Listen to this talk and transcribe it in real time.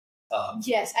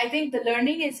Yes, I think the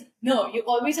learning is no, you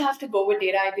always have to go with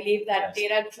data. I believe that Yes.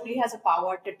 data truly has a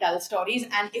power to tell stories.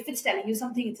 And if it's telling you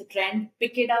something, it's a trend,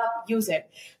 pick it up, use it.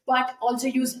 But also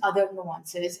use other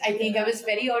nuances. I think I was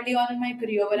very early on in my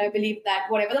career where I believe that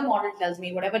whatever the model tells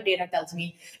me, whatever data tells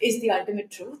me, is the ultimate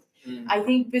truth. I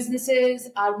think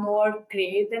businesses are more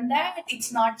gray than that.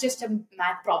 It's not just a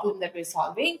math problem that we're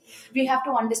solving. We have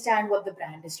to understand what the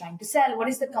brand is trying to sell, what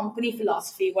is the company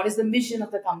philosophy, what is the mission of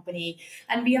the company,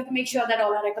 and we have to make sure that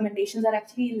all our recommendations are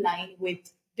actually in line with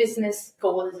business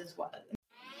goals as well.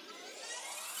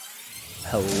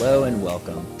 Hello and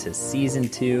welcome to Season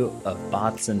 2 of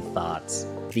Bots and Thoughts,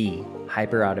 the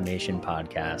hyperautomation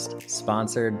podcast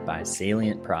sponsored by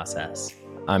Salient Process.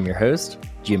 I'm your host,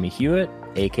 Jimmy Hewitt,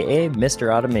 aka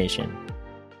Mr. Automation.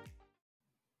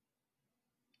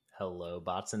 Hello,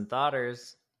 Bots and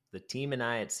Thoughters. The team and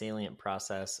I at Salient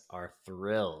Process are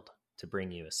thrilled to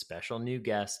bring you a special new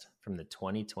guest from the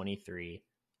 2023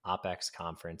 OpEx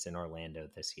conference in Orlando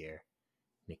this year.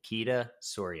 Nikita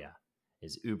Surya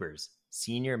is Uber's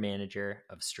Senior Manager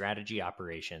of Strategy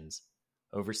Operations,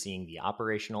 overseeing the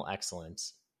operational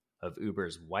excellence of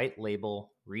Uber's white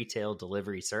label retail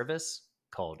delivery service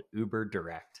called Uber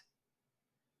Direct.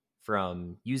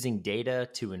 From using data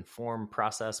to inform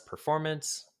process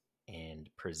performance and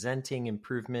presenting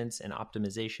improvements and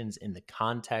optimizations in the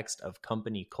context of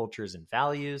company cultures and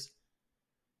values,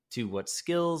 to what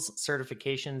skills,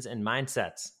 certifications, and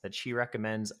mindsets that she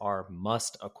recommends are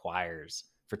must acquires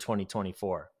for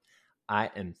 2024. I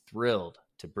am thrilled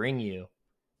to bring you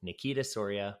Nikita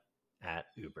Surya at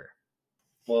Uber.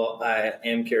 Well, I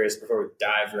am curious before we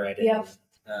dive right in,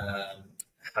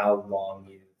 how long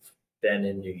you've been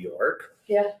in New York.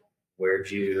 Yeah.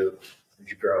 Where'd you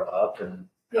grow up, and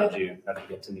how'd you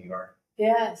get to New York?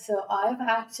 Yeah, so I've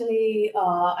actually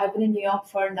I've been in New York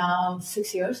for now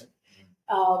 6 years.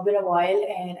 Been a while,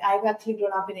 and I've actually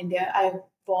grown up in India. I've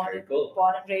born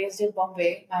and raised in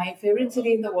Bombay, my favorite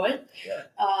city in the world.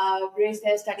 Raised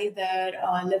there, studied there,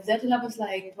 lived there till I was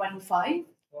like 25,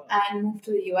 and moved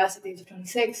to the US at the age of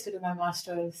 26 to do my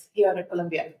master's here at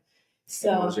Columbia. So,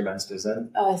 and what was your master's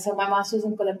in? So my master's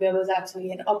in Columbia was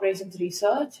actually in operations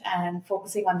research and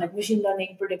focusing on like machine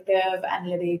learning, predictive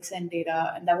analytics, and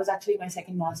data. And that was actually my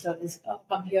second master's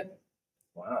from here.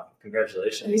 Wow!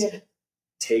 Congratulations. Yeah.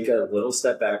 Take a little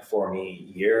step back for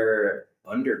me. Your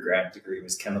undergrad degree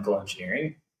was chemical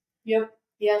engineering. Yep.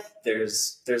 Yes.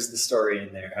 There's the story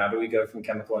in there. How do we go from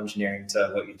chemical engineering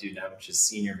to what you do now, which is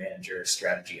senior manager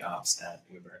strategy ops at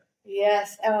Uber?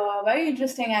 Yes, very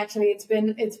interesting. Actually, it's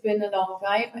been a long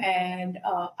time, and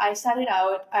I started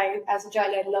out. As a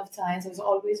child, I loved science. I've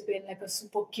always been like a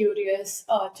super curious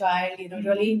child.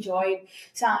 Really enjoyed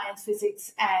science,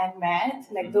 physics, and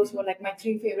math. Like those were like my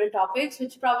three favorite topics,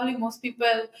 which probably most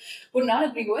people would not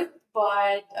agree with.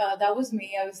 But that was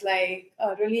me. I was like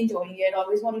really enjoying it.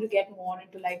 Always wanted to get more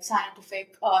into like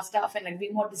scientific stuff and like be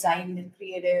more design and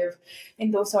creative in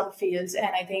those sort of fields.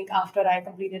 And I think after I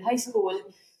completed high school,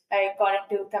 I got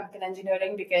into chemical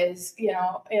engineering because,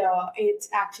 it's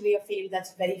actually a field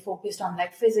that's very focused on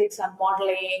like physics, on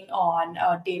modeling,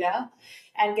 on data.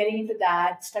 And getting into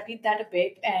that, studied that a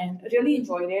bit and really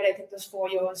enjoyed it. I think those 4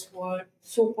 years were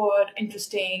super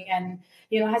interesting and,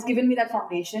 has given me that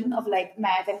foundation of like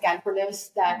math and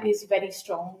calculus that is very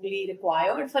strongly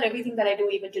required for everything that I do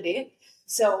even today.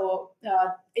 So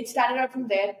it started out from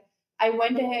there. I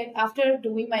went ahead after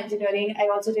doing my engineering. I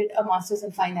also did a master's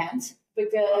in finance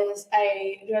because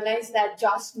I realized that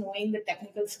just knowing the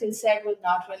technical skill set will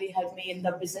not really help me in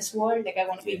the business world. Like I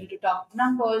want to be able to talk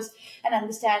numbers and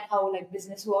understand how like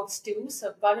business works too.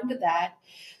 So got into that.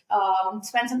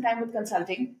 Spent some time with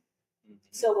consulting.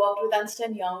 So worked with Ernst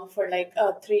 & Young for like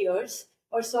 3 years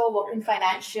or so. Worked in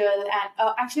financial and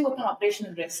actually worked on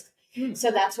operational risk.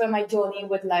 So that's where my journey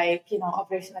with like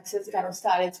operational excellence kind of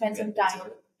started. Spent some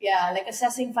time. Yeah, like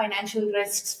assessing financial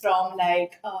risks from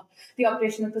like the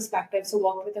operational perspective. So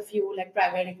worked with a few like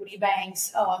private equity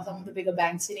banks, some of the bigger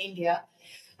banks in India.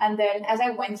 And then as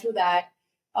I went through that,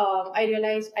 I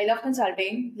realized I love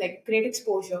consulting, like great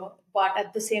exposure, but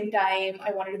at the same time,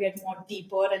 I wanted to get more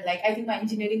deeper. And like, I think my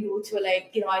engineering roots were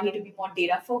like, I need to be more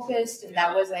data focused. And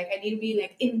that was like, I need to be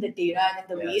like in the data and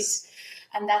in the weeds.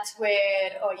 And that's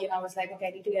where, I was like, okay,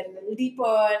 I need to get a little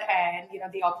deeper. And,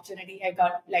 the opportunity I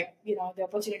got, like, the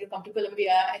opportunity to come to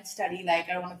Columbia and study, like,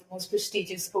 at one of the most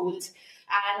prestigious schools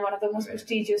and one of the most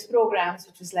prestigious programs,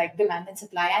 which was like demand and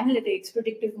supply analytics,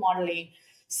 predictive modeling.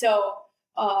 So,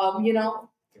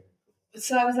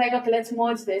 so I was like, okay, let's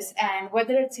merge this. And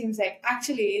whether it seems like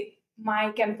actually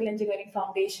my chemical engineering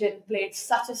foundation played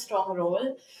such a strong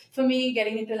role for me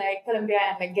getting into like Columbia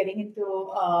and like getting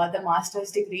into the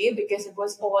master's degree, because it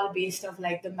was all based of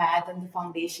like the math and the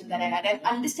foundation that I had and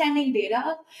understanding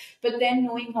data, but then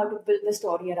knowing how to build the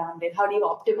story around it. How do you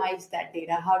optimize that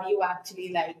data? How do you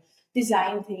actually like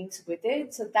design things with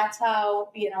it? So that's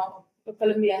how,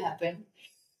 Columbia happened.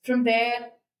 From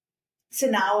there, so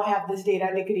now I have this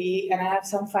data degree and I have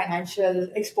some financial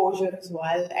exposure as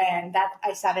well. And that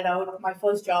I started out my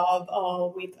first job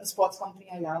with a sports company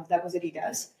I love, that was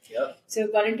Adidas. Yep. So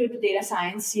got into the data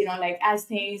science, like as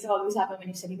things always happen when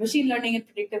you study machine learning and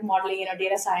predictive modeling,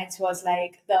 data science was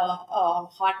like the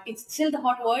it's still the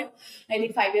hot word. I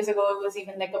think 5 years ago it was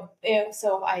even like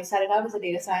so I started out as a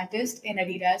data scientist in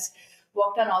Adidas,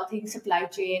 worked on all things supply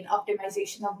chain,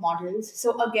 optimization of models.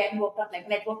 So again, worked on like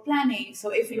network planning. So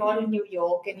if you're in New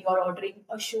York and you're ordering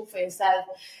a shoe for yourself,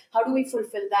 how do we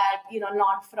fulfill that?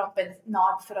 Not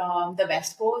from the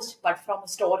West Coast, but from a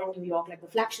store in New York, like a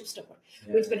flagship store,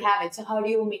 which could have it. So how do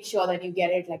you make sure that you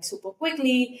get it like super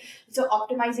quickly? So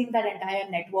optimizing that entire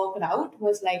network route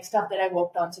was like stuff that I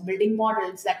worked on. So building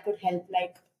models that could help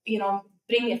like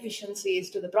bring efficiencies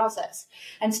to the process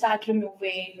and start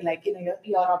removing like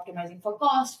you're optimizing for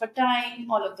cost, for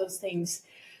time, all of those things.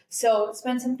 So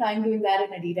spent some time doing that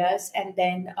in Adidas, and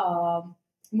then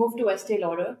moved to Estee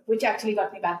Lauder, which actually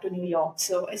got me back to New York.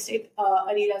 So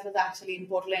Adidas was actually in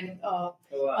Portland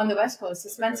on the West Coast. So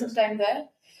spent some time there,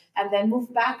 and then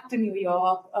moved back to New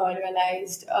York.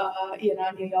 Realized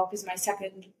New York is my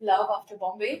second love after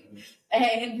Bombay,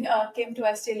 and came to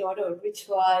Estee Lauder, which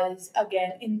was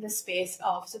again in the space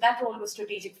of, so that role was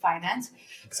strategic finance,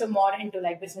 so more into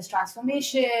like business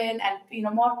transformation and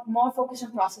more focused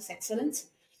on process excellence.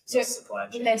 So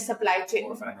less supply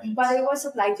chain, but it was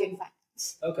supply chain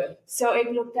finance. Okay. So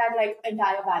it looked at like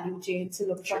entire value chain. So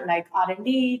looked from like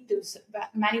R&D to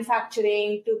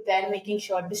manufacturing to then making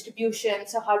sure distribution.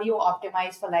 So how do you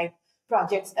optimize for like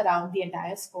projects around the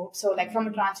entire scope? So like from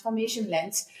a transformation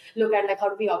lens, look at like how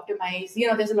do we optimize?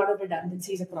 There's a lot of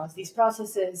redundancies across these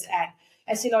processes, and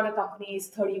Estee Lauder companies,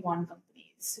 31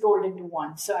 companies rolled into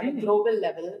one. So at a global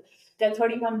level, there are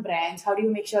 31 brands. How do you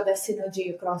make sure there's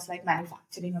synergy across like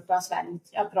manufacturing, across value,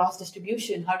 across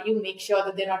distribution? How do you make sure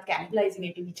that they're not cannibalizing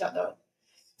into each other?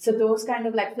 So those kind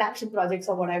of like flagship projects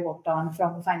are what I worked on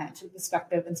from a financial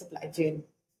perspective and supply chain.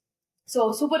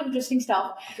 So super interesting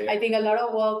stuff. Okay. I think a lot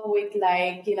of work with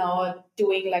like,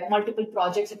 doing like multiple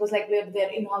projects. It was like they're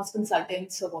in-house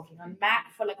consultants. So working on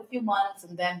Mac for like a few months,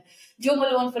 and then Joe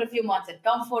Malone for a few months, and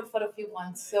Tom Ford for a few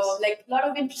months. So like a lot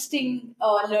of interesting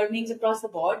learnings across the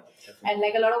board. Definitely. And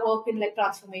like a lot of work in like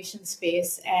transformation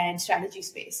space and strategy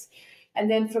space. And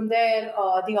then from there,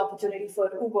 the opportunity for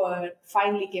Uber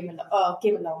finally came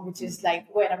along, which is like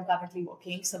where I'm currently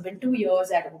working. So I've been 2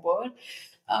 years at Uber.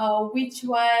 Which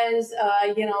was,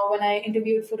 when I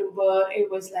interviewed for Uber, it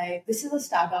was like, this is a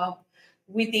startup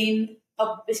within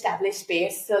a established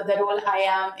space. So the role I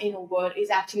am in Uber is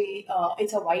actually,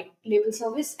 it's a white label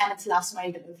service and it's last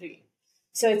mile delivery.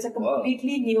 So it's a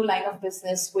completely new line of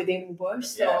business within Uber.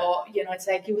 So, it's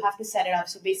like you have to set it up.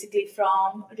 So basically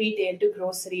from retail to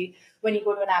grocery, when you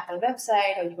go to an Apple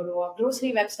website or you go to a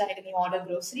grocery website and you order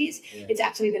groceries, it's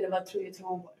actually delivered through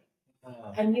Uber.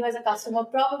 And you as a customer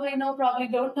probably know, probably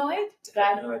don't know it. I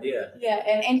have no idea. Yeah,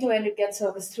 and end-to-end it gets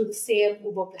serviced through the same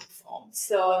Uber platform.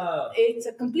 So it's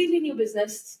a completely new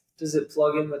business. Does it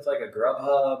plug in with like a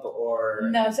Grubhub or?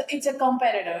 No, so it's a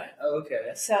competitor. Oh,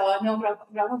 okay. So no,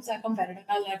 Grubhub's a competitor.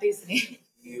 I'll not easily.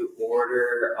 You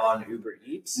order on Uber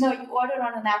Eats? No, you order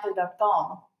on an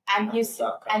apple.com. And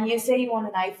you say you want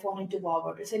an iPhone in 2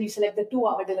 hours, and you select the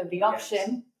 2-hour delivery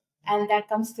option, and that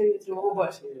comes through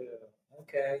Uber.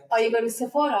 Okay. Or you go to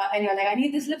Sephora and you're like, I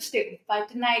need this lipstick by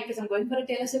tonight because I'm going for a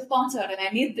Taylor Swift concert and I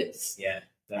need this. Yeah,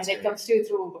 that's and it comes to you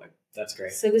through Uber. That's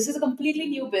great. So this is a completely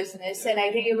new business, and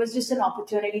I think it was just an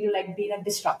opportunity to like be in a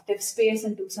disruptive space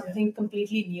and do something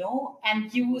completely new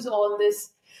and use all this,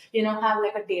 have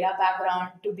like a data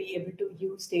background to be able to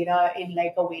use data in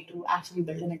like a way to actually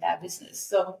build an entire business.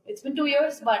 So it's been 2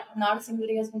 years, but not a single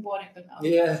day has been boring until now.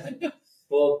 Yeah.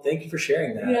 Well, thank you for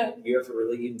sharing that. Yeah. You have a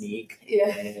really unique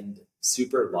and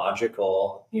super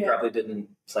logical. You probably didn't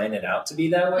plan it out to be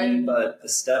that way, but the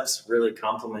steps really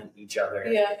complement each other.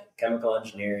 Yeah. Chemical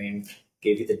engineering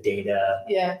gave you the data,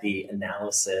 the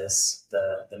analysis,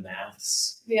 the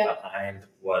maths behind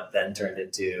what then turned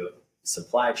into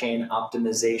supply chain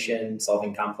optimization,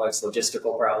 solving complex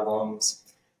logistical problems.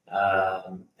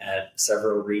 At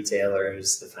several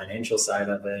retailers, the financial side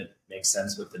of it makes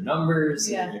sense with the numbers,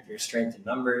 and if your strength in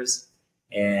numbers,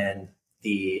 and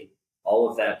all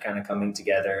of that kind of coming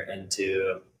together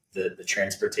into the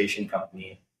transportation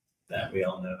company that we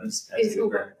all know as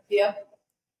Uber. Yeah.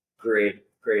 Great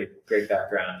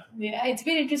background. Yeah, it's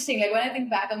been interesting. Like when I think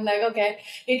back, I'm like, okay,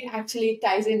 it actually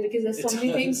ties in because there's so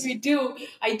many things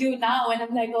I do now, and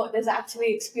I'm like, oh, there's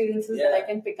actually experiences that I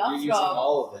can pick up You're using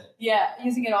all of it. Yeah,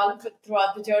 using it all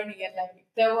throughout the journey, and like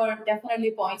there were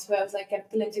definitely points where I was like,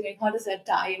 chemical engineering, how does that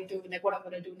tie into like what I'm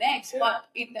going to do next? Yeah. But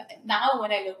now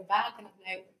when I look back, and I'm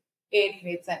like, it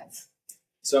made sense.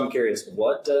 So I'm curious,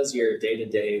 what does your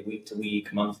day-to-day,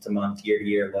 week-to-week, month-to-month,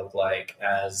 year-to-year look like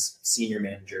as senior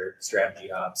manager,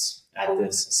 strategy ops at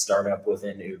this startup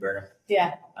within Uber?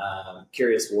 Yeah.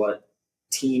 Curious what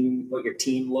your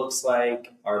team looks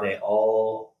like. Are they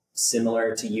all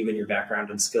similar to you and your background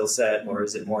and skill set, or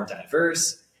is it more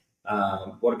diverse?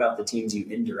 What about the teams you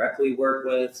indirectly work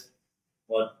with?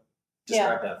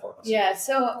 Describe that for us. Yeah,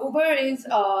 so Uber is,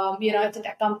 it's a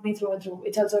tech company through and through.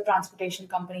 It's also a transportation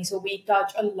company. So we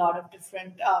touch a lot of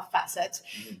different facets.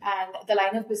 Mm-hmm. And the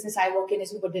line of business I work in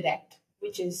is Uber Direct,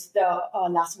 which is the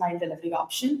last mile delivery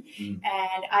option. Mm-hmm.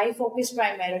 And I focus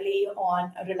primarily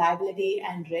on reliability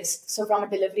and risk. So from a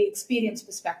delivery experience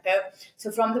perspective,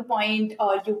 so from the point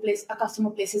a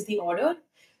customer places the order,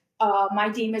 my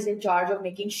team is in charge of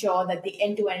making sure that the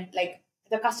end-to-end, like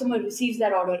the customer receives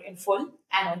that order in full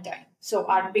and on time. So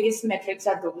our biggest metrics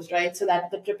are those, right? So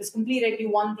that the trip is completed. You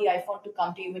want the iPhone to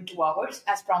come to you in 2 hours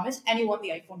as promised, and you want the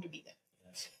iPhone to be there.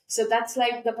 Yes. So that's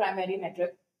like the primary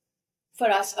metric. For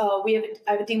us, I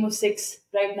have a team of 6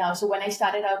 right now. So when I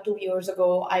started out 2 years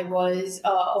ago, I was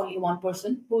only one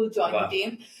person who joined the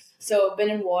team. So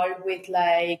been involved with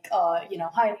hiring,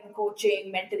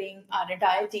 coaching, mentoring our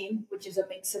entire team, which is a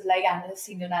mix of like analysts,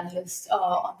 senior analysts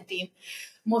on the team.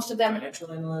 Most of them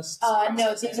financial analysts.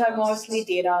 No, these are mostly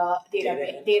data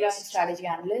and strategy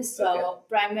analysts. So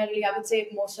primarily, I would say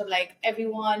most of like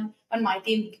everyone on my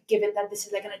team, given that this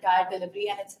is like an entire delivery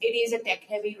and it is a tech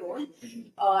heavy role,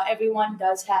 everyone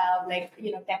does have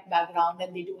tech background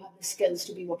and they do have the skills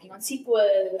to be working on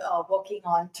SQL, working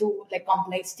on like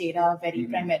complex data very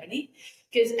primarily.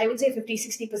 Because I would say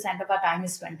 50-60% of our time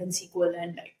is spent in SQL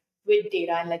and like with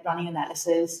data and like running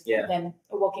analysis, and then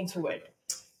working through it.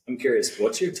 I'm curious,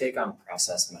 what's your take on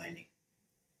process mining?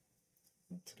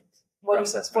 What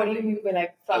do you mean by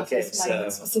like process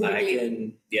mining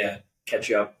specifically? I can catch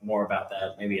you up more about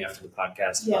that maybe after the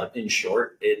podcast. Yeah. But in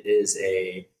short, it is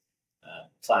a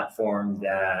platform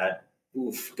that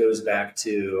goes back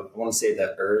to, I want to say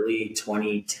the early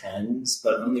 2010s,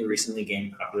 but only recently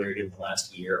gained popularity in the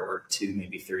last year or 2,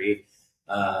 maybe 3.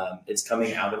 It's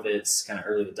coming out of its kind of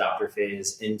early adopter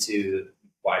phase into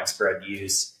widespread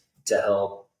use to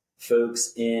help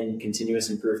folks in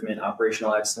continuous improvement,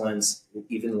 operational excellence,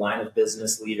 even line of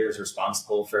business leaders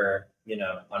responsible for,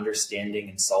 understanding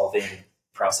and solving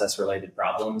process related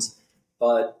problems.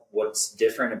 But what's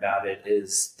different about it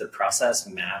is the process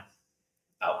map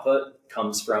output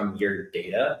comes from your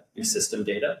data, your system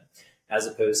data, as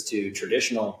opposed to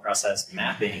traditional process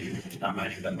mapping, not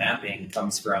mining, but mapping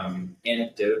comes from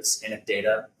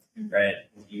anecdata, right?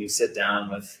 You sit down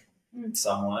with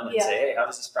someone and say, hey, how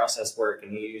does this process work?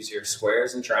 And you use your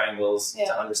squares and triangles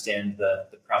to understand the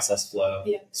process flow,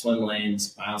 swim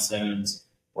lanes, milestones,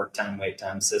 work time, wait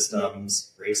time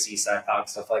systems, race, SciPoc,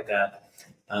 stuff like that.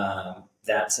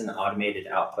 That's an automated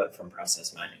output from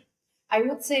process mining. I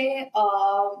would say,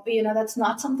 that's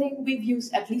not something we've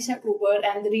used, at least at Uber.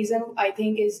 And the reason I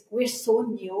think is we're so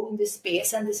new in this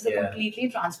space and this is a completely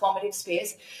transformative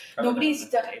space. Nobody's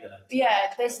done,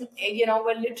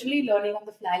 we're literally learning on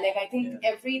the fly. Like, I think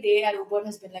every day at Uber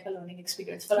has been like a learning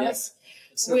experience for us.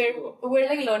 So we're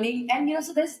like learning. And,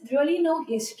 so there's really no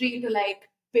history to like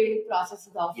build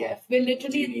processes off of. We're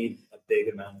literally... You need a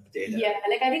big amount of data. Yeah,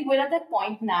 like I think we're at that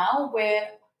point now where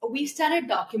we started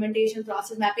documentation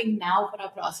process mapping now for our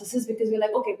processes because we're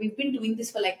like, okay, we've been doing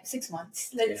this for like 6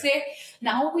 months. Let's say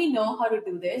now we know how to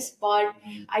do this. But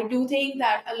I do think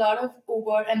that a lot of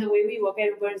Uber and the way we work at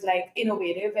Uber is like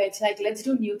innovative. It's like, let's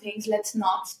do new things. Let's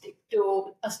not stick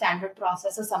to a standard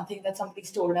process or something that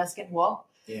somebody's told us can work.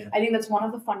 Yeah. I think that's one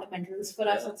of the fundamentals for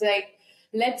us. It's like,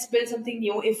 let's build something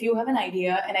new if you have an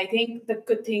idea. And I think the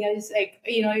good thing is like,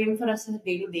 even for us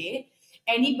day to day,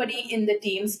 anybody in the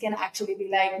teams can actually be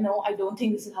like, no, I don't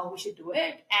think this is how we should do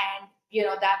it. And,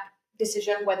 that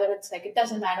decision, whether it's like, it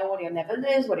doesn't matter what your level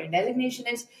is, what your designation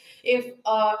is. If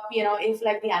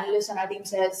like the analyst on our team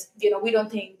says, we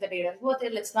don't think the data is worth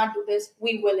it, let's not do this,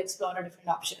 we will explore a different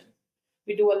option.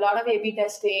 We do a lot of A/B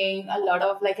testing, a lot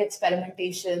of like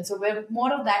experimentation. So we're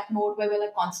more of that mode where we're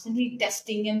like constantly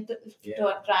testing and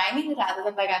trying rather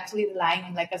than like actually relying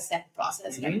on like a set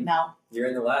process right now. You're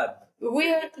in the lab.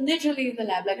 We're literally in the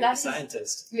lab. Like that's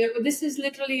scientist. This is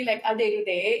literally like our day to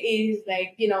day is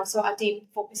like, you know, so our team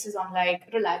focuses on like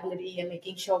reliability and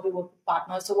making sure we work with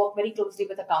partners. So work very closely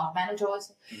with account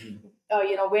managers.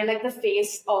 You know, we're like the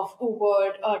face of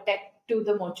Uber tech to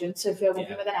the merchants. So if you're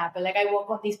working with an Apple, like I work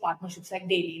on these partnerships like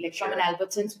daily, like from an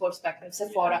Albertsons perspective,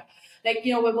 Sephora, like,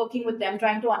 you know, we're working with them,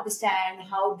 trying to understand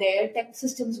how their tech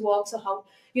systems work. So how,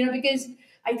 you know, because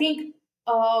I think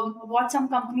what some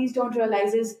companies don't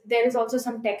realize is there is also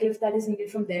some tech lift that is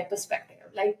needed from their perspective.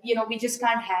 Like, you know, we just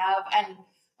can't have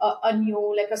a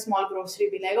new, like a small grocery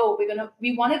be like, oh,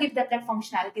 we want to give them that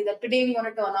functionality that today we want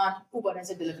to turn on Uber as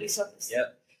a delivery service.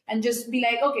 And just be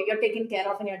like, okay, you're taken care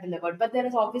of and you're delivered. But there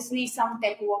is obviously some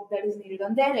tech work that is needed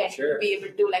on their end to be able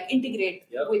to like integrate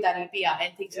with our API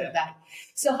and things like that.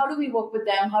 So how do we work with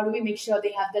them? How do we make sure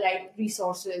they have the right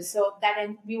resources? So that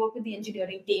we work with the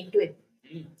engineering team to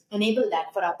enable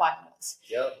that for our partners.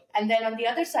 And then on the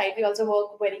other side, we also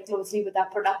work very closely with our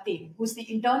product team, who's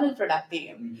the internal product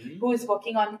team, who is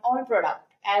working on all product.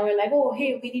 And we're like, oh,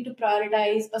 hey, we need to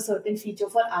prioritize a certain feature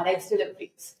for RX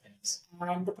deliveries.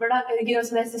 And the product, you know,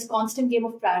 so there's this constant game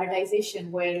of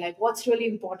prioritization where like what's really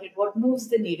important, what moves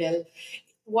the needle,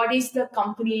 what is the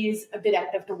company's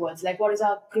directive towards, like what is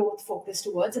our growth focus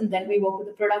towards, and then we work with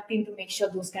the product team to make sure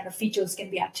those kind of features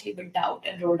can be actually built out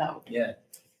and rolled out. A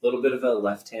little bit of a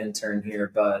left-hand turn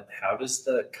here, but how does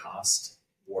the cost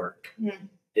work?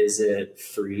 Is it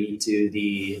free to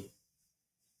the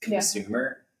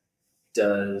consumer?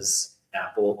 Does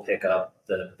Apple pick up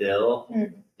the bill?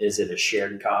 Is it a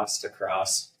shared cost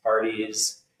across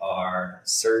parties? Are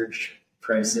surge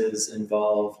prices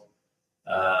involved?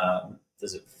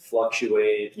 Does it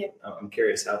fluctuate? I'm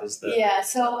curious, how does the...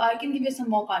 so I can give you some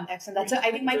more context on that. So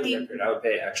I think my team... I would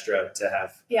pay extra to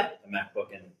have a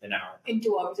MacBook in an hour. In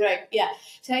 2 hours, right.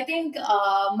 So I think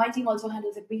my team also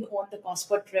handles it. We own the cost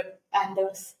per trip and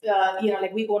there's, you know,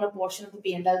 like we own a portion of the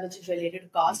P&L which is related to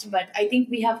cost. But I think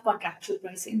we have contractual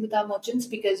pricing with our merchants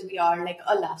because we are like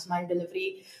a last mile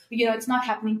delivery. You know, it's not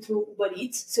happening through Uber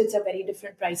Eats. So it's a very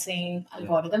different pricing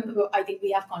algorithm. I think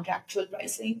we have contractual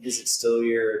pricing. Is it still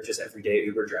your just everyday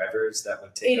Uber drivers that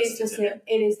would take us to dinner?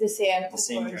 It is the same. The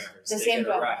same drivers. The they same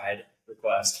get a ride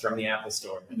request from the Apple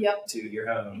Store to your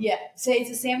home. So it's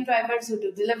the same drivers who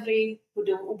do delivery, who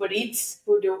do Uber Eats,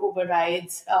 who do Uber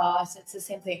rides. So it's the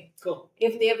same thing. Cool.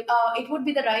 If they've, it would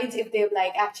be the rides if they've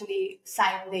like actually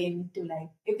signed in to like,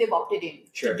 if they've opted in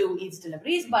to do Eats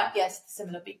deliveries. But yes,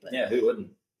 similar people. Yeah, who wouldn't?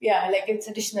 Like it's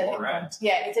additional income. Right.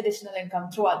 It's additional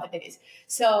income throughout the days.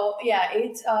 So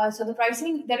it's so the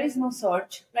pricing, there is no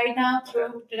surge right now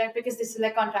through direct because this is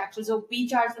like contractual. So we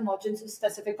charge the merchants a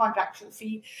specific contractual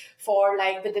fee for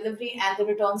like the delivery and the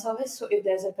return service. So if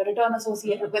there's like a return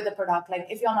associated with the product, like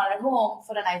if you're not at home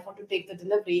for an iPhone to take the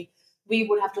delivery, we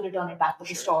would have to return it back to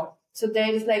the store. So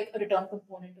there is like a return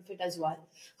component of it as well.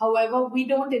 However, we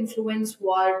don't influence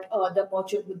what the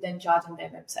merchant would then charge on their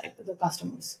website to the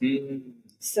customers.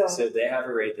 So they have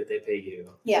a rate that they pay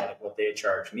you. But what they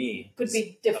charge me could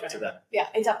be different. Up to them.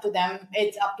 It's up to them.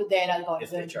 It's up to their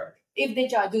algorithm. If they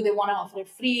charge, do they want to offer it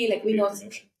free? Like we know,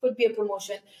 could be a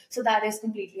promotion. So that is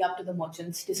completely up to the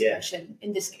merchant's discretion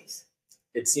in this case.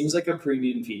 It seems like a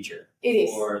premium feature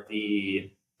for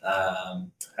the,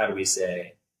 how do we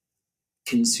say,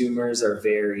 consumers are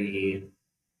very,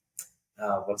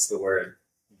 what's the word?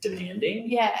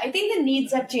 Demanding. I think the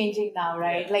needs are changing now,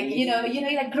 right? Like you know,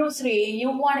 like grocery,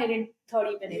 you want it in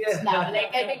 30 minutes now.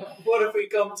 Like I think, what if we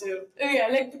come to?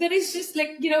 Like there is just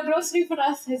like grocery for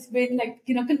us has been like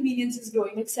convenience is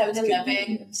growing. Like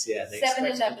 7-Eleven.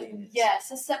 7-Eleven.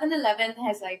 So 7-Eleven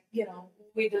has like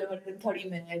we deliver it in 30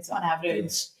 minutes on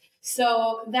average.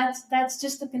 So that's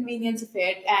just the convenience of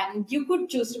it, and you could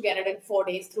choose to get it in 4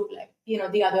 days through like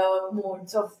the other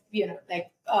modes of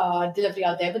delivery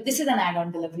out there. But this is an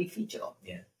add-on delivery feature.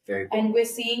 Very cool. And we're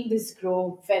seeing this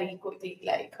grow very quickly,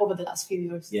 like over the last few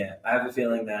years. I have a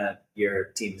feeling that your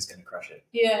team is going to crush it.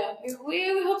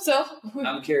 We hope so.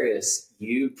 I'm curious.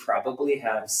 You probably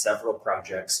have several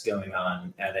projects going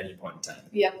on at any point in time.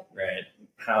 Right.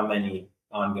 How many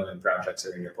ongoing projects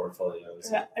are in your portfolio?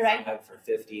 Right for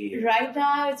 50 right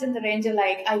now it's in the range of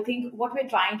like, I think what we're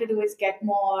trying to do is get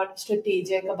more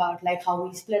strategic about like how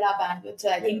we split our bandwidth. So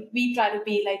I think we try to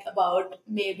be like about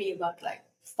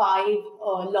 5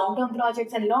 long-term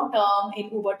projects, and long-term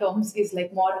in Uber terms is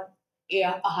like more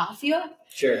a half year.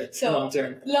 Sure. So long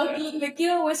term. Like,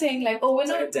 we're saying like, oh, we're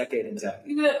it's not like a decade in tech.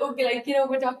 Okay, like,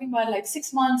 we're talking about like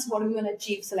 6 months. What do we want to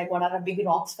achieve? So like, what are our big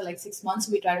rocks for like 6 months?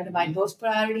 We try to divide those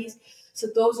priorities. So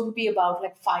those would be about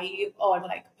like 5 or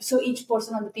like, so each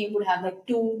person on the team would have like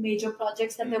 2 major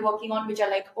projects that they're working on, which are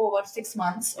like over 6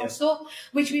 months or so,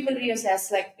 which we will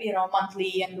reassess like,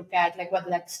 monthly and look at like whether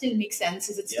that still makes sense.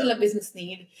 Is it still a business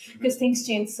need? Because things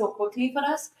change so quickly for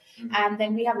us. And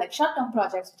then we have like short-term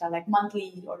projects, which are like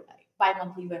monthly or like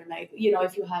bi-monthly, where like,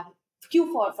 if you have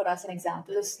Q4 for us, an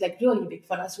example, is like really big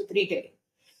for us with retail.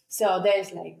 So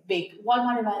there's like big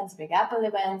Walmart events, big Apple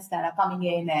events that are coming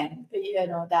in, and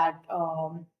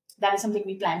that is something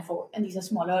we plan for. And these are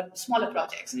smaller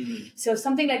projects. So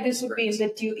something like this would be in the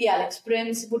tune, like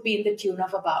sprints would be in the tune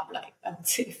of about like, I would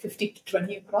say 50 to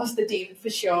 20 across the team for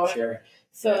sure. Sure.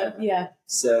 So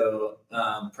So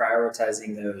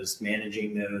prioritizing those,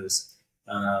 managing those,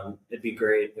 it'd be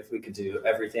great if we could do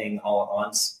everything all at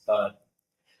once, but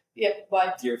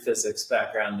but your physics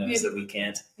background knows that we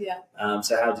can't.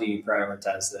 So how do you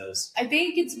prioritize those? I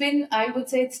think I would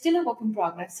say it's still a work in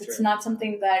progress. It's not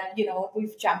something that,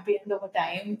 we've championed over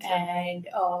time. And,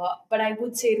 but I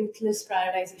would say ruthless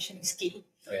prioritization is key.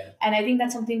 And I think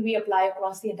that's something we apply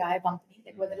across the entire company.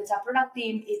 Like whether it's our product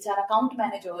team, it's our account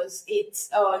managers, it's,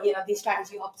 the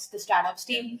strategy ops, the startups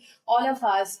team, all of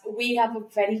us, we have a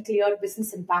very clear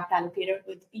business impact allocated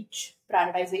with each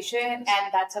prioritization.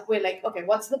 And that's how we're like, okay,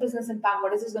 what's the business impact?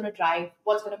 What is this going to drive?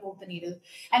 What's going to move the needle?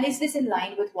 And is this in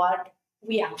line with what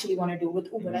we actually want to do with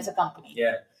Uber as a company?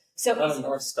 So a lot of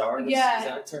North Stars, is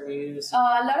that a term we use? A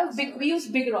lot of we use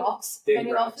big rocks.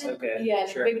 Big rocks, okay.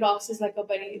 Big rocks is like a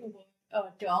very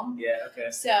term.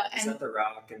 So is that the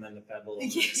rock and then the pebble?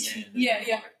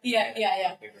 Yeah.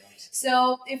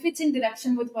 So if it's in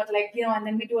direction with what and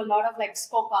then we do a lot of like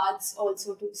scorecards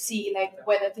also to see like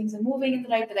whether things are moving in the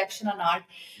right direction or not.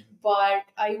 But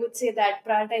I would say that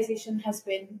prioritization has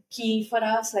been key for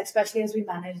us, like especially as we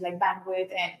manage like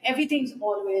bandwidth, and everything's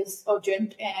always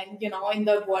urgent. And in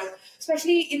the world,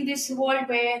 especially in this world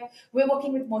where we're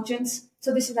working with merchants,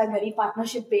 so this is like very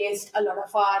partnership based. A lot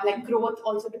of our like growth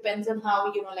also depends on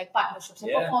how partnerships are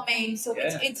performing. So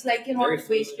it's like very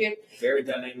wasted. Very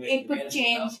dynamic. It could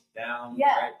change. Up, down,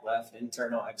 right, left,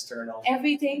 internal, external.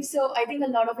 Everything. So I think a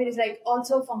lot of it is like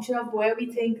also a function of where we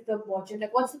think the merchant,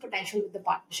 like what's the potential with the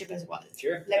partnership as well.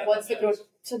 Sure. Like what's the growth.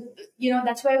 So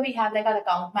that's where we have like our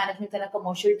account management and our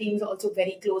commercial teams also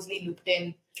very closely looped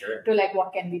in to like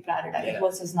what can be prioritized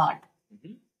versus not.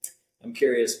 I'm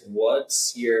curious,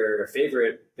 what's your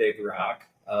favorite big rock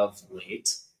of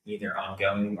late, either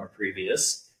ongoing or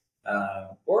previous,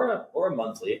 or a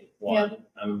monthly one?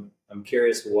 I'm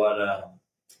curious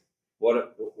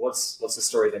what's the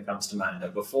story that comes to mind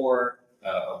of before,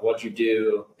 of what you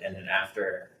do, and then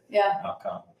after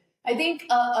outcome. I think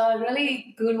a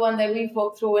really good one that we've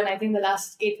worked through, and I think the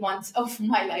last 8 months of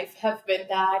my life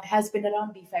has been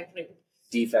around defect rate.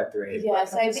 Defect rate.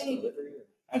 Yes, I think.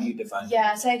 How do you define it?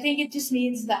 Yeah, so I think it just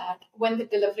means that when the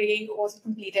delivery was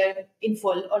completed in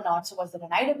full or not. So was there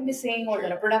an item missing or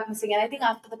there a product missing? And I think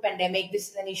after the pandemic, this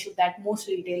is an issue that most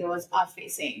retailers are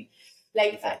facing.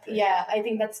 Like, I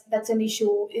think that's an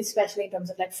issue, especially in terms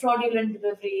of like fraudulent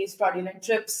deliveries, fraudulent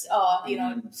trips,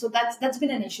 so that's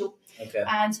been an issue. Okay.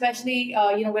 And especially,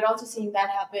 we're also seeing that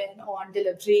happen on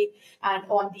delivery and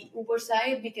on the Uber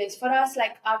side, because for us,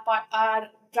 like our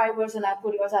drivers and our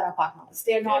couriers are our partners.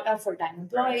 They're not our full-time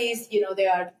employees. Right. They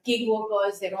are gig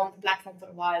workers. They're on the platform for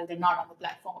a while. They're not on the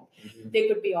platform. They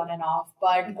could be on and off.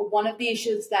 But one of the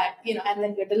issues that, and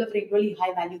then we're delivering really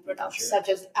high-value products such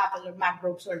as Apple or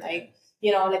MacBooks or like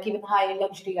even high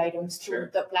luxury items through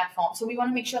the platform. So we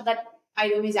want to make sure that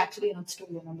item is actually not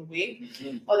stolen on the way,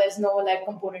 or there's no like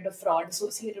component of fraud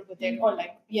associated with it, or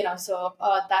like so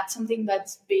that's something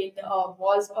that's been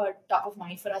was top of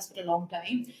mind for us for a long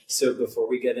time. So before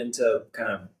we get into kind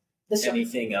of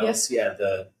anything else,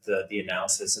 the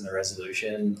analysis and the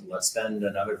resolution, let's spend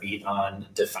another beat on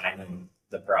defining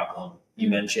the problem. You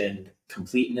mentioned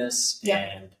completeness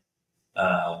and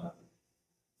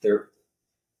there.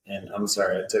 And I'm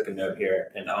sorry, I took a note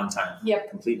here. And on time.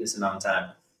 Completeness and on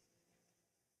time.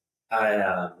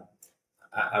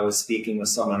 I was speaking with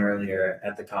someone earlier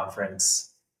at the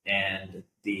conference, and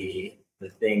the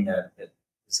thing that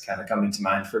is kind of coming to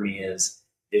mind for me is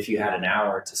if you had an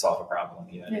hour to solve a problem,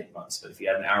 you had 8 months, but if you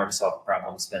had an hour to solve a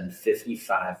problem, spend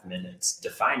 55 minutes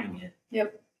defining it.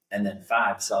 And then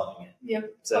 5 solving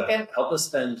it. So help us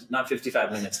spend not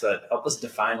 55 minutes, but help us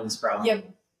define this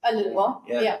problem. A little more.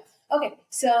 Okay,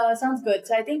 so sounds good.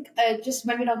 So I think just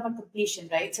when we talk about completion,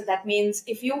 right? So that means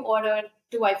if you order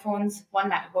 2 iPhones,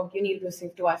 1 MacBook, you need to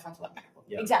receive 2 iPhones, 1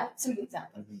 MacBook. Simple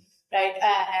example. right?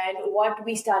 And what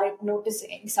we started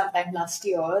noticing sometime last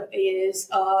year is,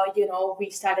 we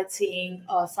started seeing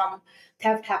some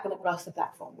theft happen across the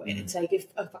platform. Where it's like if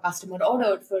a customer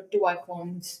ordered for 2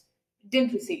 iPhones,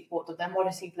 didn't receive both of them or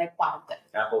received like one of them.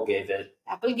 Apple gave it,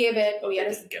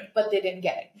 but they didn't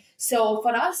get it. So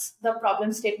for us, the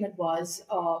problem statement was,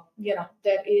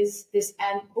 there is this,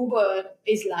 and Uber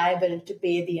is liable to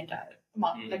pay the entire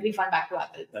amount, like refund back to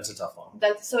Apple. That's a tough one.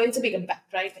 So it's a big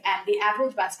impact, right? And the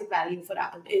average basket value for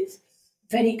Apple is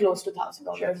very close to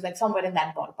 $1,000, like somewhere in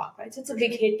that ballpark, right? So it's a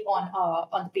big hit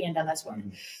on the P&L as well.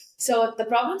 So the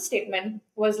problem statement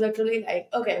was literally like,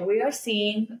 okay, we are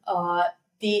seeing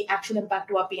the actual impact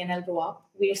to our P&L go up.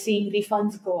 We are seeing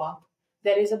refunds go up.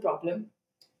 There is a problem.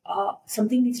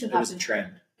 Something needs to happen.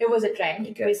 It was a trend.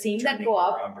 Okay. We're seeing that go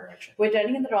up. We're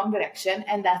turning in the wrong direction.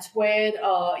 And that's where,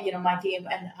 my team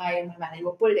and I and my manager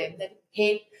were pulled in that,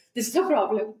 hey, this is a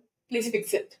problem. Please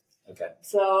fix it. Okay.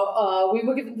 So we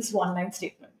were given this one-line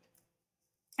statement.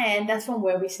 And that's from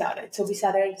where we started. So we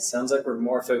started... Sounds like we're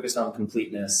more focused on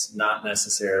completeness, not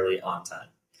necessarily on time.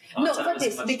 No, for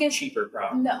this, because cheaper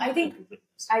problem. No, I think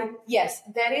yes,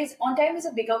 there is on time is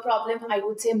a bigger problem. I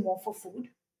would say more for food,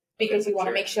 because you want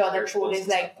to make sure that food is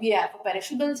for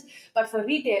perishables. But for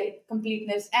retail,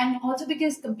 completeness, and also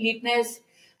because completeness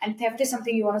and theft is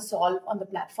something you want to solve on the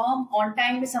platform. On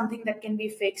time is something that can be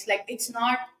fixed. Like, it's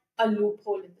not a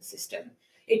loophole in the system.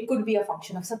 It could be a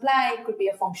function of supply. It could be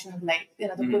a function of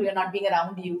the courier not being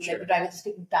around you, like the driver just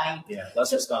taking time. Yeah,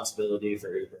 less responsibility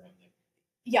for Uber.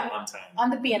 On time. On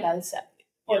the P&L side.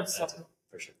 Also.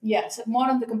 For sure. Yeah, so more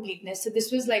on the completeness. So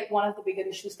this was like one of the bigger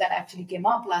issues that actually came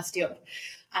up last year.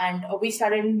 And we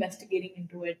started investigating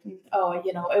into it. It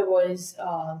was...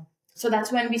 so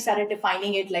that's when we started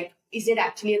defining it, like, is it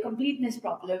actually a completeness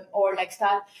problem or like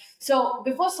start? So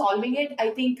before solving it, I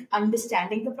think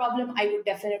understanding the problem, I would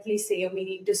definitely say we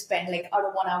need to spend like out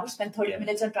of 1 hour, spend 30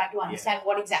 minutes on trying to understand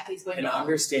what exactly is going on. And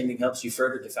understanding helps you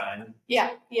further define.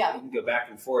 Yeah. You can go back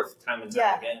and forth time and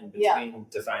time again between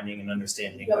defining and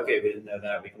understanding. Okay, we didn't know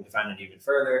that. We can define it even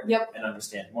further and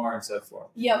understand more and so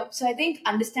forth. So I think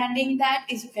understanding that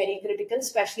is very critical,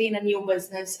 especially in a new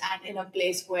business and in a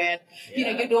place where,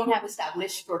 you don't have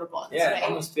established protocols. Yeah, right? It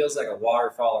almost feels like a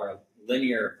waterfall or a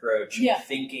linear approach,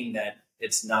 thinking that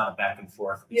it's not a back and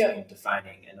forth between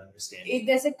defining and understanding.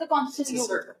 There's like a constant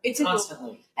loop. It's a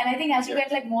loop. And I think as you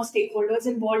get like more stakeholders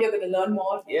involved, you're going to learn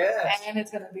more. And it's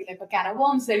going to be like a can of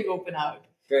worms that you open out.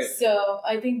 Great. So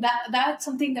I think that's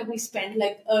something that we spend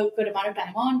like a good amount of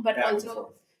time on, but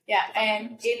also,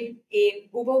 and in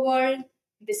Uber world,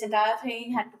 this entire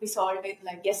thing had to be solved in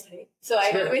like yesterday. So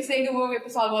I always say to Uber, we have to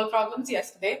solve all problems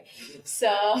yesterday.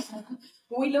 So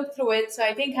we looked through it. So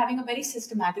I think having a very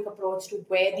systematic approach to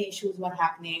where the issues were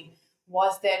happening,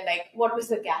 was there like, what was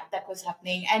the gap that was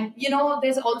happening? And,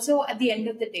 there's also at the end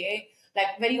of the day,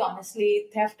 like very honestly,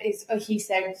 theft is a he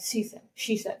said,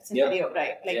 she said scenario,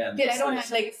 right? Like, I don't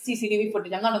have like CCTV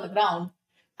footage. I'm not on the ground.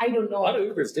 I don't know. A lot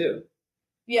of Ubers do.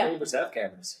 Ubers have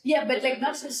cameras. Yeah, but like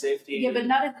not just safety. Yeah, but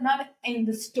not in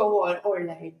the store or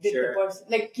like the person,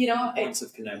 like points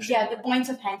of connection. Yeah, the points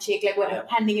of handshake, like when I'm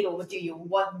handing it over to you.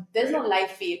 There's no live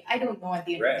feed. I don't know at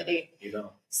the end of the day. You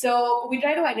don't. So we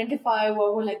try to identify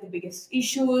what were like the biggest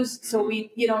issues. Mm-hmm. So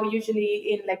we,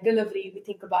 usually in like delivery, we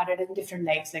think about it in different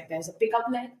legs. Like there's a pickup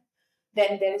leg,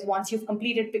 then there is once you've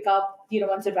completed pickup,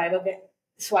 once the driver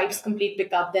swipes complete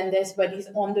pickup, then there's when he's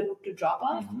on the route to drop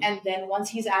off, and then once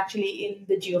he's actually in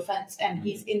the geofence and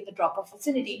he's in the drop off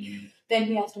vicinity, then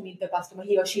he has to meet the customer.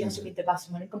 He or she has to meet the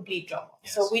customer in complete drop off.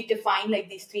 Yes. So we define like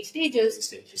these three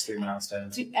stages. 3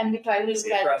 milestones. And we try to look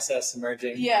at process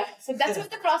emerging. Yeah. So that's what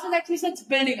the process actually starts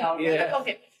building out. Right? Yeah.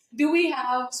 Okay. Do we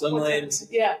have swim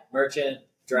lanes? Merchant,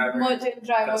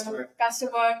 driver,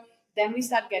 customer. Then we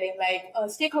start getting like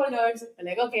stakeholders.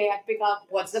 Like, okay, at pickup,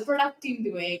 what's the product team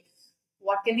doing?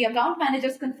 What can the account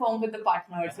managers confirm with the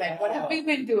partners? Like, what have we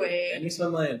been doing? Any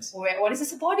swim lanes? What is the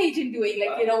support agent doing?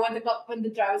 Like, when the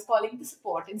driver's calling the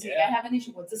support and saying, I have an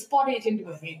issue, what's the support agent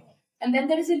doing? And then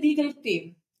there is a legal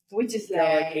team, which is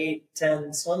like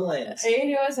 8-10 swim lanes.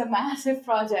 It was a massive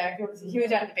project. It was a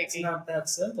huge undertaking. It's not that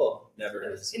simple. Never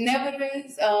is. It never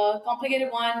is. A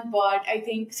complicated one, but I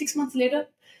think 6 months later,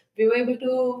 we were able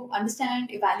to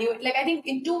understand, evaluate. Like, I think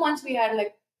in 2 months, we had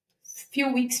like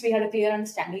few weeks we had a clear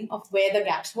understanding of where the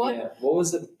gaps were. Yeah. What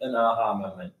was an aha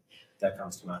moment that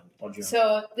comes to mind?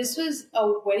 So this was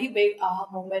a very big aha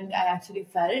moment I actually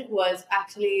felt was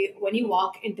actually when you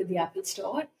walk into the Apple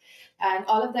store and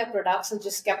all of their products are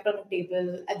just kept on a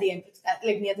table at the end,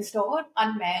 like near the store,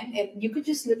 unmanned, and you could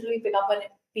just literally pick up a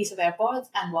piece of AirPods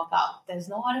and walk out. There's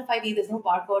no RFID, there's no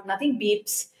barcode, nothing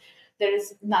beeps. there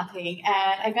is nothing.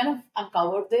 And I kind of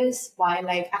uncovered this while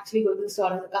like actually going to the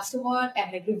store as a customer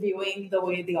and like reviewing the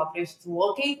way the operations were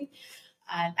working.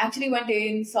 And actually went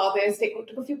in, saw this,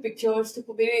 took a few pictures, took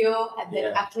a video, and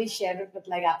then actually shared it with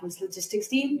like Apple's logistics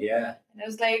team. Yeah. And I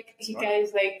was like, you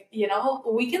guys, like,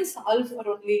 we can solve for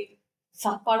only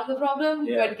some part of the problem,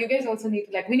 but you guys also need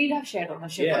to we need to have shared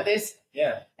ownership on this.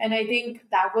 Yeah. And I think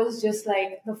that was just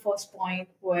like the first point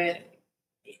where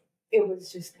it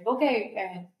was just like, okay.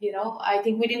 And, I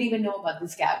think we didn't even know about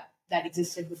this gap that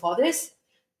existed before this.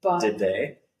 But did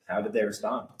they? How did they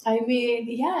respond? I mean,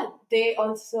 yeah, they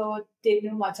also didn't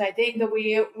know much. I think the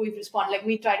way we respond,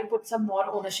 we try to put some more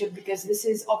ownership because this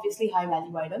is obviously high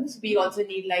value items. We also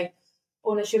need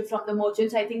ownership from the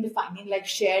merchants. I think defining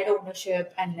shared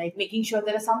ownership and making sure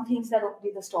there are some things that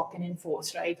only the store can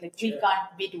enforce, right? We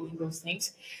can't be doing those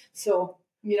things. So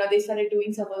they started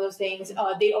doing some of those things.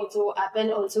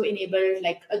 Apple also enabled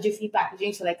a jiffy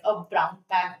packaging, so a brown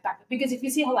bag package. Because if you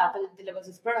see how Apple delivers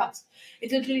its products,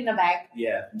 it's literally in a bag.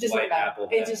 Yeah, just white a bag. Apple.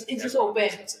 It's just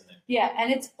open. Yeah,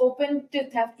 and it's open to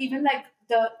theft. Even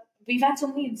we've had so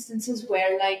many instances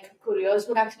where couriers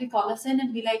would actually call us in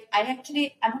and be like, I'm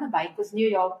on a bike because New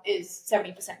York is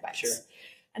 70% bikes. Sure.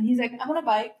 And he's like, I'm on a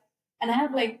bike and I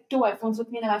have 2 iPhones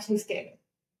with me and I'm actually scared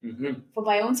for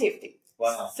my own safety.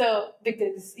 Wow. So,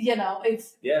 because,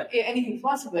 it's anything's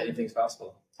possible. Anything's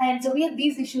possible. And so we have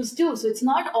these issues too. So it's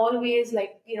not always a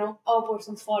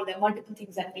person's fault. There are multiple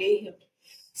things at play here.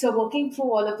 So working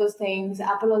through all of those things,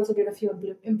 Apple also did a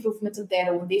few improvements of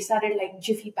their own. They started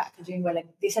jiffy packaging where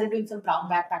they started doing some brown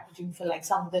bag packaging for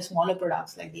some of the smaller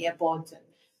products like the AirPods and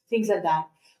things like that.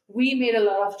 We made a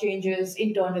lot of changes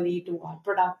internally to our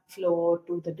product flow,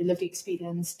 to the delivery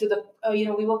experience, to the,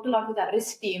 we worked a lot with our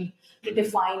risk team to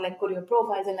define courier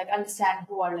profiles and understand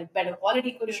who are better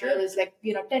quality couriers,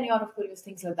 tenure of couriers,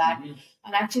 things like that. Mm-hmm.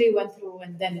 And actually went through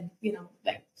and then,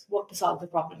 worked to solve the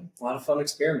problem. A lot of fun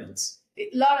experiments. A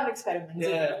lot of experiments,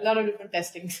 a lot of different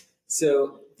testings.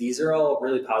 So these are all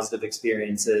really positive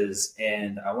experiences.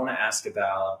 And I want to ask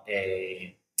about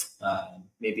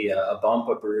maybe a bump,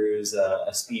 a bruise,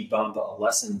 a speed bump, a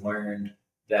lesson learned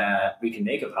that we can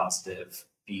make a positive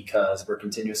because we're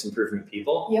continuous improvement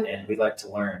people and we like to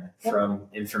learn from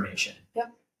information.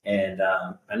 Yep. And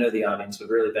I know the audience would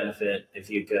really benefit if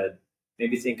you could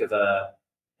maybe think of a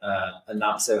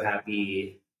not so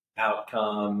happy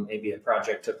outcome, maybe a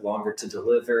project took longer to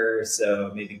deliver,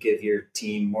 so maybe give your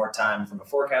team more time from a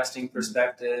forecasting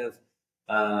perspective.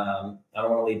 I don't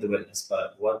want to lead the witness,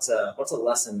 but what's a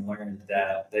lesson learned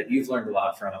that you've learned a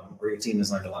lot from, or your team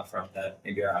has learned a lot from, that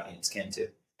maybe our audience can too?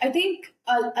 I think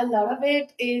a lot of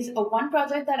it is one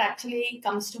project that actually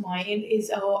comes to mind is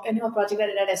a project I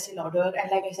did at Estee Lauder. And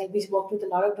like I said, we worked with a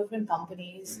lot of different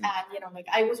companies. Mm-hmm. And,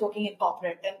 I was working in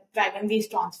corporate and driving these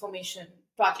transformation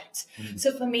projects. Mm-hmm.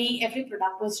 So for me, every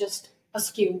product was just a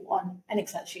SKU on an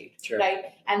Excel sheet, right?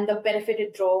 And the benefit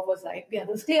it drove was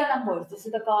those clear numbers. This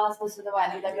is the cost, this is the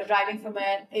value that you're driving from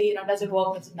it. Does it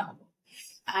work? Does it not work?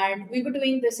 And we were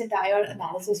doing this entire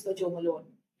analysis for Jo Malone,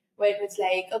 where it's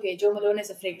okay, Jo Malone is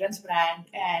a fragrance brand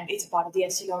and it's part of the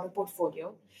Estee Lauder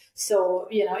portfolio. So,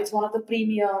 it's one of the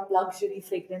premium luxury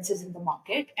fragrances in the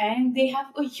market. And they have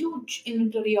a huge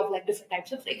inventory of different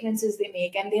types of fragrances they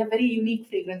make. And they have very unique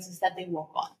fragrances that they work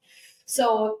on.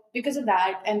 So because of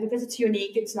that, and because it's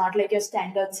unique, it's not like a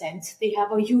standard sense, they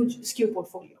have a huge SKU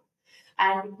portfolio.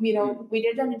 And, we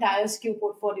did an entire SKU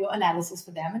portfolio analysis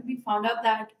for them. And we found out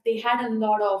that they had a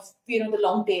lot of, the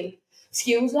long tail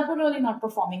SKUs that were really not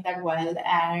performing that well.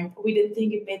 And we didn't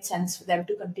think it made sense for them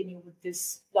to continue with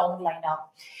this long lineup.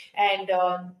 And,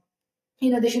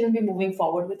 they shouldn't be moving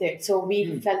forward with it. So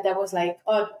we felt there was they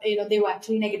were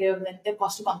actually negative and the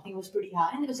cost to company was pretty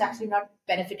high and it was actually not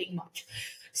benefiting much.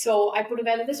 So I put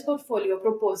together this portfolio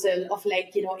proposal of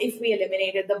if we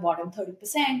eliminated the bottom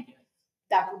 30%,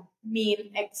 that would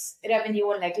mean X revenue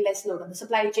and less load on the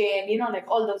supply chain,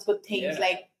 all those good things,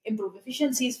 improve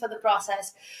efficiencies for the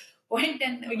process. Went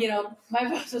and, my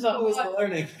boss was always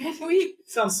learning.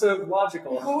 Sounds so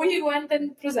logical. We went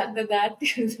and presented that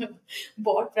to the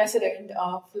board president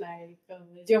of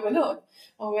Jo Malone.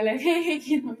 We're hey,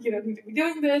 you don't need to be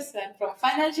doing this. And from a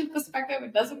financial perspective,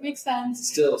 it doesn't make sense.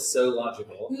 Still so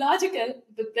logical.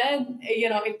 But then,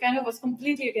 it kind of was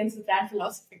completely against the brand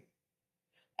philosophy.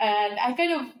 And I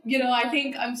kind of, I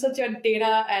think I'm such a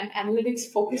data and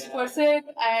analytics focused person.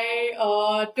 I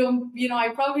don't, I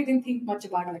probably didn't think much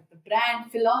about the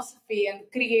brand philosophy and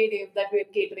creative that we're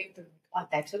catering to all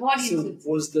types of audiences.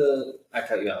 So I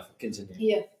cut you off, continue.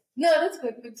 Yeah. No, that's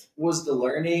good. Was the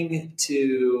learning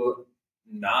to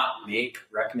not make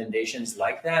recommendations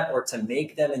like that, or to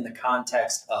make them in the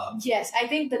context of? Yes, I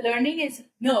think the learning is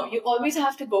no, you always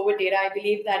have to go with data. I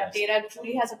believe that data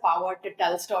truly has a power to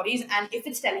tell stories. And if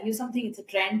it's telling you something, it's a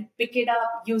trend, pick it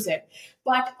up, use it.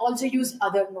 But also use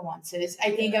other nuances.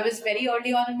 I think I was very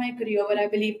early on in my career where I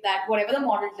believe that whatever the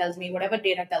model tells me, whatever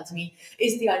data tells me,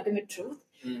 is the ultimate truth.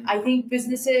 I think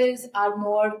businesses are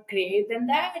more gray than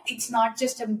that. It's not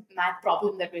just a math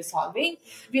problem that we're solving.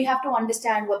 We have to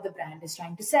understand what the brand is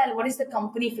trying to sell. What is the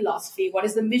company philosophy? What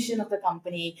is the mission of the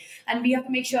company? And we have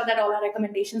to make sure that all our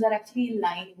recommendations are actually in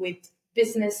line with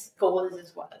business goals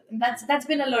as well. And that's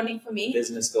been a learning for me.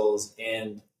 Business goals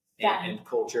and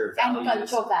culture values. And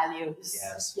culture values.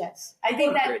 Yes. I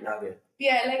think that great nugget.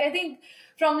 Yeah, like I think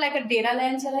from like a data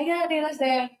lens, you're like, yeah, data's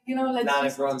there. Let's not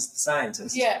everyone's the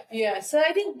scientist. Yeah. So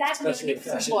I think that's really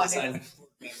important.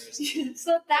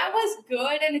 So that was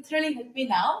good, and it's really helped me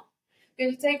now.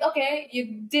 Because it's like, okay,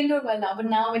 you didn't do it well now, but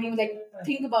now when you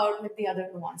think about the other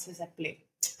nuances at play.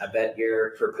 I bet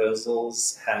your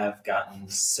proposals have gotten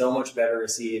so much better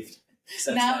received.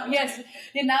 Now, yes.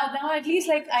 Now at least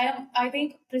I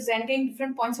think presenting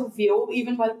different points of view,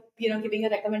 even while giving a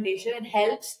recommendation, it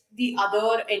helps the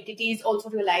other entities also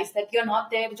realize that you're not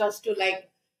there just to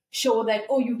show that,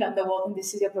 oh, you've done the work and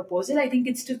this is your proposal. I think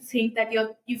it's to think that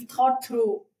you've thought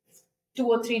through 2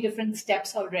 or 3 different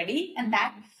steps already, and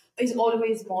that is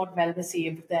always more well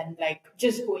received than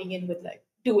just going in with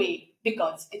do it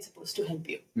because it's supposed to help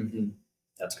you. Mm-hmm.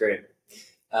 That's great.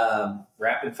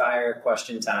 Rapid fire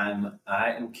question time.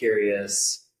 I am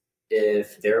curious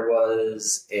if there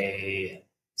was a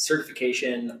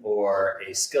certification or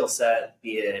a skill set,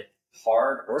 be it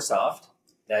hard or soft,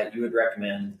 that you would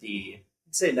recommend the,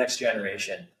 say, next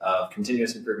generation of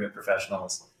continuous improvement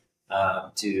professionals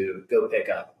to go pick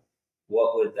up.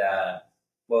 What would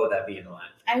that be in the line?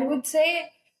 I would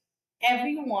say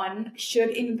everyone should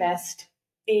invest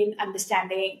in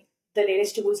understanding the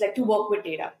latest tools, to work with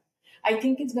data. I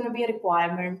think it's going to be a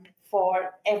requirement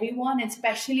for everyone,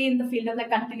 especially in the field of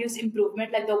continuous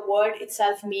improvement. The word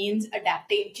itself means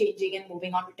adapting, changing, and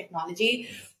moving on to technology.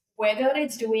 Whether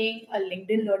it's doing a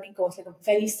LinkedIn learning course, a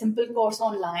very simple course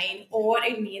online, or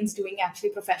it means doing actually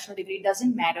professional degree,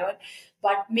 doesn't matter.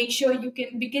 But make sure you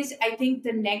can, because I think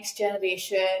the next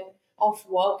generation of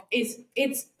work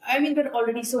we're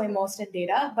already so immersed in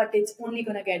data, but it's only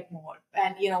going to get more.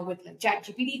 And, with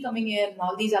ChatGPT coming in and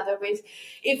all these other ways,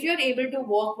 if you're able to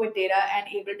work with data and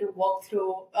able to work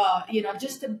through,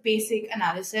 just the basic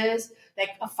analysis,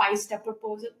 like a 5-step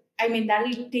proposal,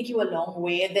 that'll take you a long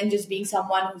way than just being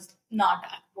someone who's not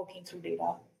working through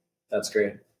data. That's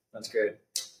great.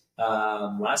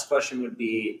 Last question would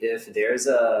be if there's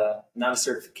not a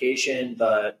certification,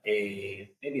 but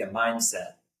maybe a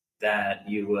mindset that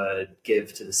you would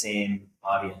give to the same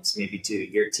audience, maybe to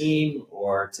your team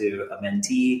or to a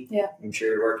mentee. Yeah. I'm sure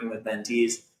you're working with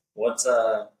mentees. What's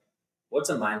a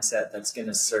mindset that's going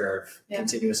to serve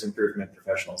continuous improvement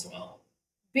professionals well?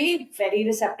 Be very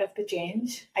receptive to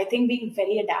change. I think being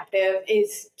very adaptive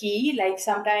is key.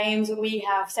 Sometimes we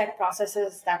have set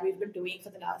processes that we've been doing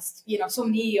for the last, so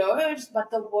many years,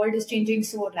 but the world is changing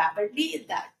so rapidly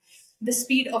that the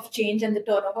speed of change and the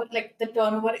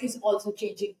turnover is also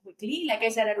changing quickly. Like I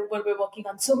said, at Uber, we're working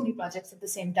on so many projects at the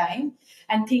same time,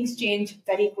 and things change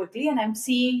very quickly. And I'm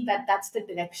seeing that that's the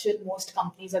direction most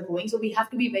companies are going. So we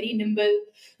have to be very nimble,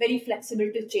 very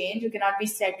flexible to change. You cannot be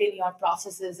set in your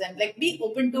processes, and be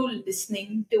open to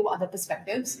listening to other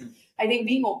perspectives. Mm-hmm. I think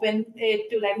being open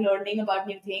to learning about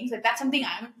new things, that's something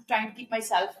I'm trying to keep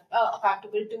myself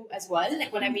accountable to as well.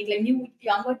 When I meet new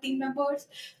younger team members,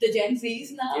 the Gen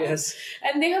Zs now, yes,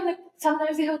 and they have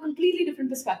sometimes they have a completely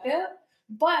different perspective,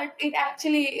 but it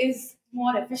actually is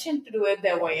more efficient to do it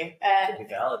their way.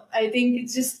 And I think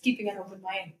it's just keeping an open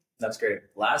mind. That's great.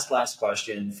 Last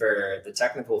question for the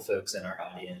technical folks in our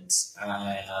audience,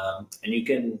 and you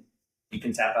can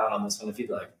tap out on this one if you'd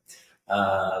like.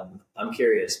 I'm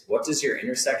curious, what does your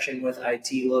intersection with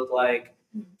IT look like?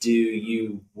 Do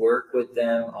you work with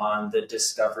them on the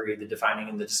defining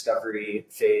and the discovery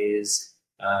phase?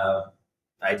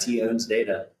 IT owns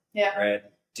data, right?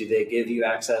 Do they give you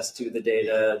access to the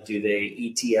data? Do they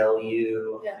ETL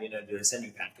you? Yeah. Do they send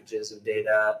you packages of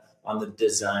data on the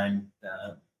design,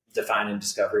 define and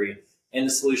discovery, and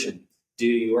the solution? Do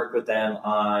you work with them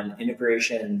on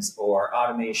integrations or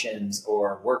automations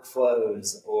or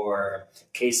workflows or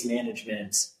case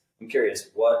management? I'm curious,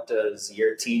 what does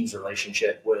your team's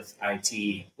relationship with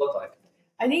IT look like?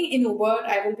 I think in Uber,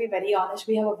 I will be very honest,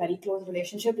 we have a very close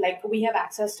relationship. Like we have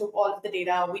access to all of the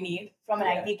data we need from an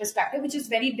IT perspective, which is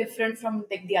very different from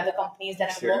like the other companies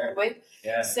that I've worked with.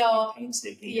 Yeah. So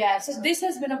this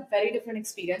has been a very different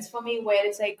experience for me, where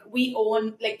it's like we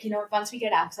own, like, once we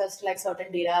get access to like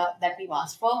certain data that we've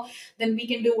asked for, then we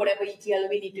can do whatever ETL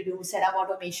we need to do, set up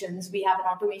automations. We have an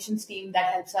automations team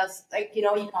that helps us, like,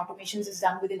 even automations is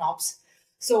done within ops.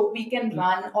 So we can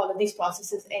run all of these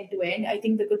processes end to end. I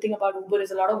think the good thing about Uber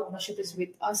is a lot of ownership is with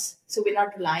us. So we're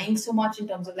not relying so much in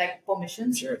terms of like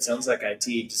permissions. Sure. It sounds like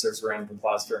IT deserves a round of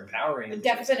applause for empowering.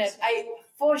 Definitely.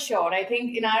 For sure. I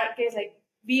think in our case, like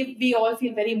we all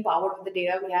feel very empowered with the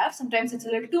data we have. Sometimes it's a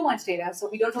little too much data, so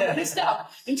we don't know what to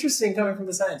stop. Interesting coming from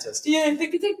the scientist. Yeah, I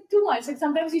think it's like too much. Like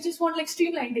sometimes you just want like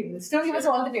streamlined tables. Don't give us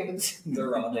all the tables. The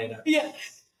raw data. Yeah.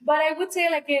 But I would say,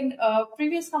 like in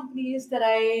previous companies that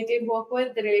I did work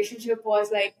with, the relationship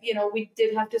was like, we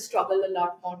did have to struggle a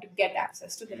lot more to get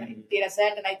access to the right data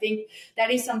set. And I think that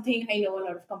is something I know a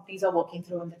lot of companies are working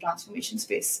through in the transformation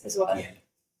space as well. Yeah.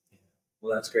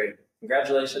 Well, that's great.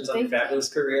 Congratulations on your fabulous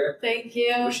career. Thank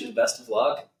you. I wish you the best of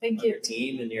luck. Thank you. Your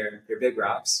team and your big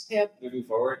rocks. Yep. Moving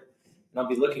forward. And I'll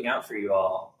be looking out for you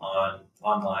all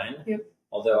online. Yep.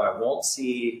 Although I won't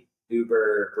see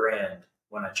Uber brand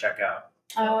when I check out.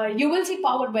 You will see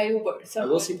powered by Uber. So I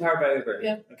will see powered by Uber.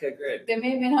 Yeah. Okay, great. They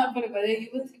may not, but you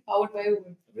will see powered by Uber.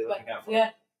 I'll be looking out for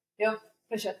it. Yeah,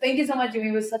 for sure. Thank you so much, Jimmy.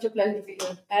 It was such a pleasure to be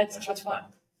here. I had so much fun.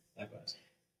 Likewise.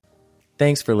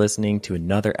 Thanks for listening to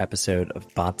another episode of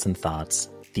Bots and Thoughts,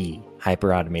 the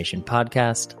hyperautomation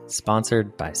podcast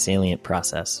sponsored by Salient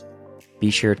Process. Be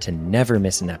sure to never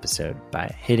miss an episode by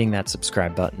hitting that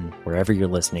subscribe button wherever you're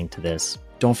listening to this.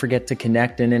 Don't forget to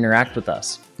connect and interact with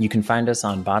us. You can find us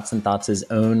on Bots and Thoughts'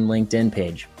 own LinkedIn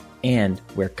page. And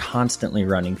we're constantly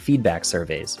running feedback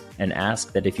surveys and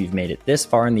ask that if you've made it this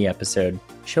far in the episode,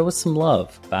 show us some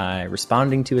love by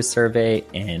responding to a survey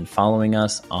and following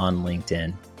us on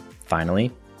LinkedIn.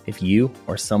 Finally, if you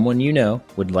or someone you know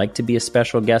would like to be a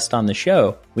special guest on the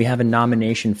show, we have a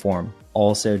nomination form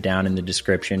also down in the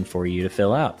description for you to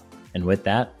fill out. And with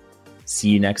that, see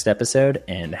you next episode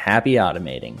and happy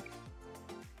automating.